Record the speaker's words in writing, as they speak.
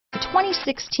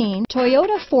2016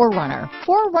 Toyota 4Runner.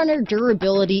 4Runner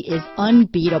durability is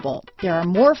unbeatable. There are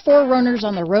more 4Runners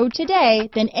on the road today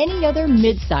than any other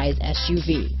midsize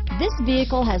SUV. This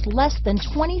vehicle has less than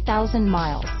 20,000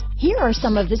 miles. Here are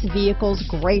some of this vehicle's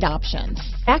great options: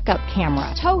 backup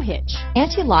camera, tow hitch,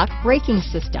 anti-lock braking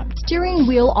system, steering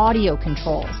wheel audio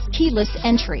controls, keyless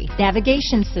entry,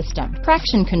 navigation system,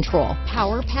 traction control,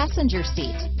 power passenger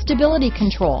seat, stability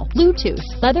control, Bluetooth,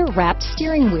 leather-wrapped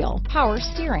steering wheel, power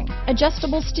steering,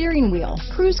 adjustable steering wheel,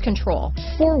 cruise control,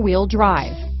 four-wheel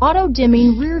drive,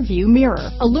 auto-dimming rear-view mirror,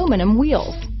 aluminum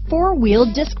wheels,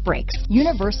 four-wheel disc brakes,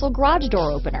 universal garage door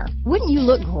opener. Wouldn't you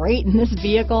look great in this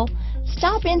vehicle?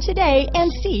 Stop in today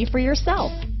and see for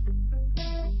yourself.